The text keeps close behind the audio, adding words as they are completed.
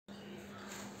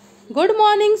Good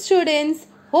morning students.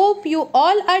 Hope you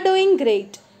all are doing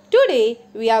great. Today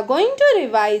we are going to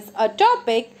revise a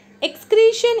topic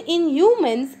excretion in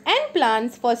humans and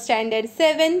plants for standard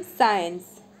 7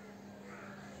 science.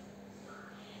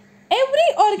 Every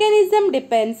organism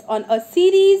depends on a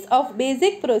series of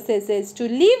basic processes to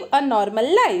live a normal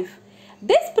life.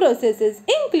 These processes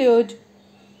include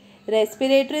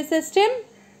respiratory system,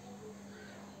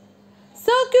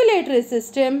 circulatory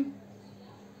system,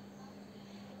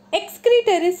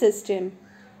 excretory system.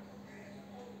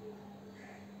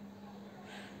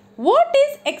 What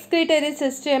is excretory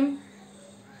system?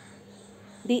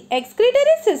 The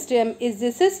excretory system is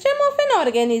the system of an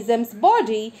organism's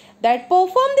body that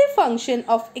performs the function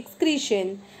of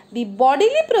excretion, the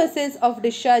bodily process of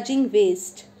discharging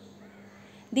waste.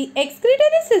 The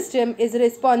excretory system is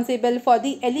responsible for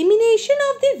the elimination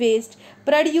of the waste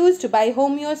produced by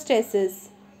homeostasis.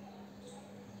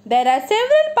 There are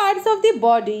several parts of the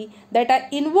body that are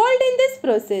involved in this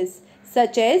process,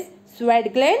 such as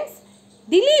sweat glands,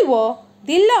 the liver,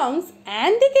 the lungs,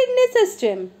 and the kidney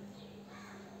system.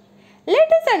 Let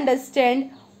us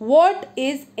understand what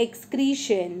is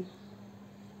excretion.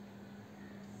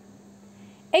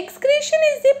 Excretion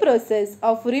is the process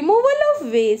of removal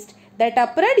of waste that are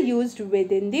produced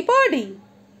within the body.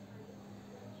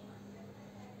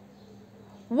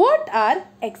 What are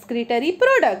excretory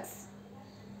products?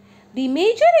 The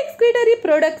major excretory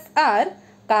products are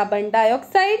carbon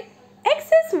dioxide,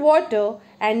 excess water,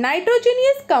 and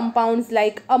nitrogenous compounds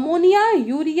like ammonia,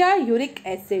 urea, uric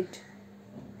acid.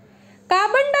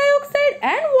 Carbon dioxide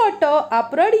and water are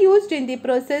produced in the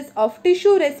process of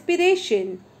tissue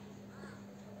respiration.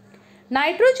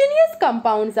 Nitrogenous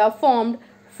compounds are formed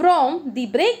from the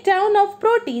breakdown of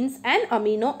proteins and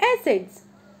amino acids.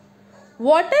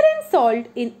 Water and salt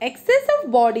in excess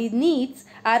of body needs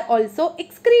are also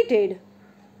excreted.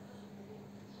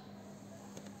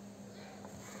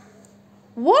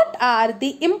 What are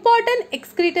the important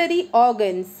excretory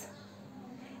organs?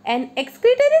 An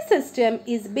excretory system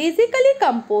is basically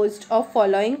composed of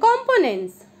following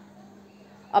components: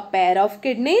 a pair of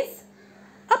kidneys,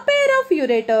 a pair of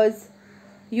ureters,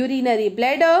 urinary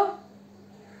bladder,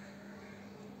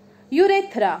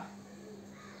 urethra.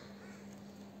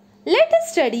 Let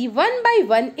us study one by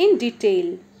one in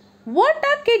detail. What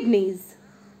are kidneys?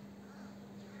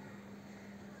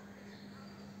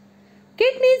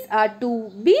 Kidneys are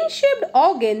two bean-shaped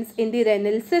organs in the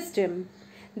renal system.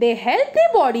 They help the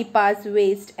body pass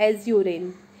waste as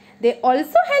urine. They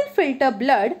also help filter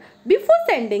blood before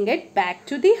sending it back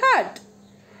to the heart.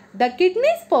 The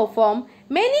kidneys perform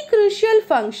many crucial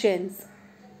functions: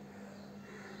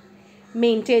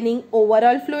 maintaining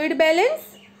overall fluid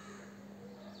balance,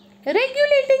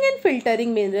 regulating and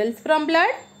filtering minerals from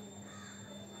blood,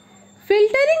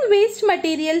 filtering waste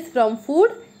materials from food,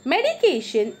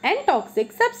 medication and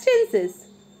toxic substances,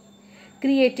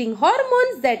 creating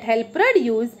hormones that help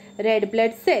produce red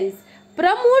blood cells,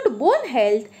 promote bone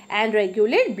health and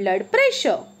regulate blood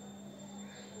pressure.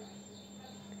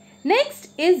 Next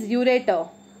is ureter.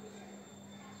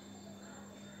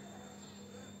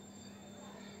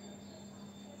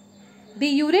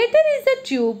 The ureter is a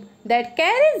tube that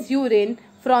carries urine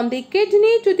from the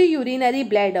kidney to the urinary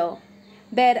bladder.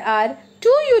 There are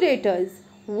two ureters,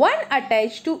 one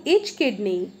attached to each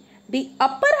kidney. The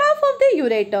upper half of the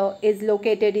ureter is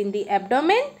located in the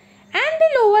abdomen and the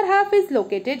lower half is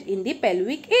located in the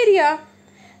pelvic area.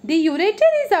 The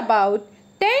ureter is about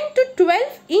 10 to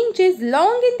 12 inches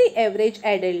long in the average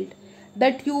adult.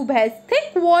 The tube has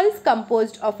thick walls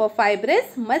composed of a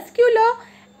fibrous, muscular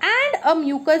and a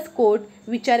mucus coat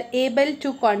which are able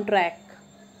to contract.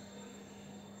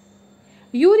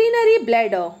 Urinary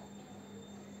bladder.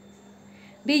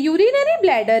 The urinary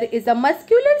bladder is a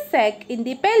muscular sac in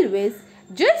the pelvis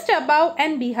just above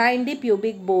and behind the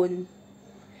pubic bone.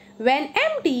 When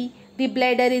empty, the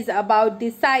bladder is about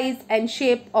the size and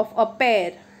shape of a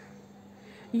pear.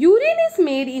 Urine is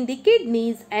made in the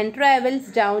kidneys and travels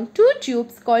down two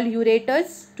tubes called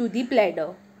ureters to the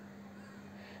bladder.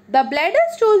 The bladder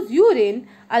stores urine,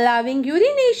 allowing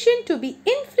urination to be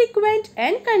infrequent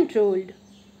and controlled.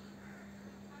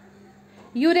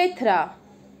 Urethra.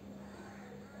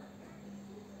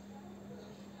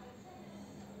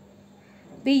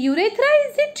 The urethra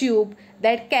is the tube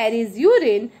that carries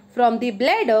urine from the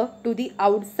bladder to the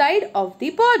outside of the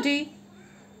body.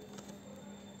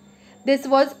 This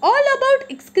was all about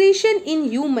excretion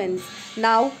in humans.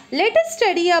 Now let us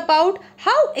study about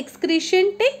how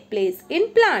excretion takes place in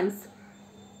plants.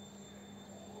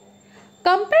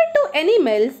 Compared to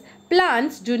animals,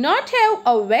 plants do not have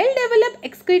a well-developed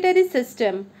excretory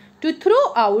system to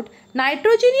throw out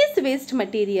nitrogenous waste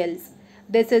materials.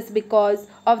 This is because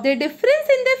of the difference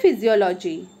in their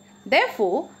physiology.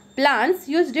 Therefore, plants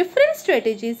use different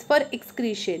strategies for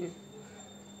excretion.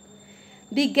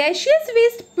 The gaseous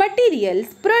waste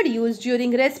materials produced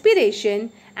during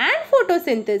respiration and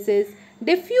photosynthesis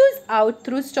diffuse out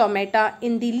through stomata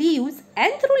in the leaves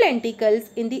and through lenticles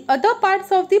in the other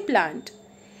parts of the plant.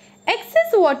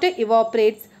 Excess water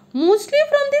evaporates mostly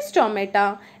from the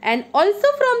stomata and also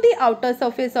from the outer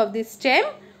surface of the stem,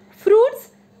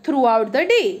 fruits throughout the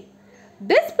day.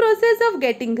 This process of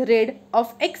getting rid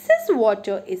of excess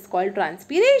water is called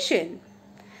transpiration.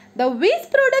 The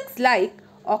waste products like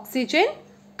oxygen,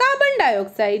 carbon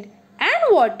dioxide and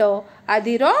water are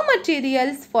the raw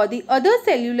materials for the other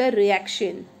cellular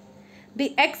reaction.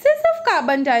 The excess of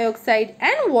carbon dioxide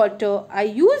and water are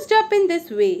used up in this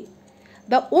way.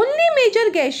 The only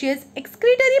major gaseous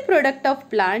excretory product of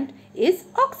plant is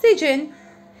oxygen.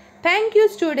 Thank you,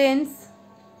 students.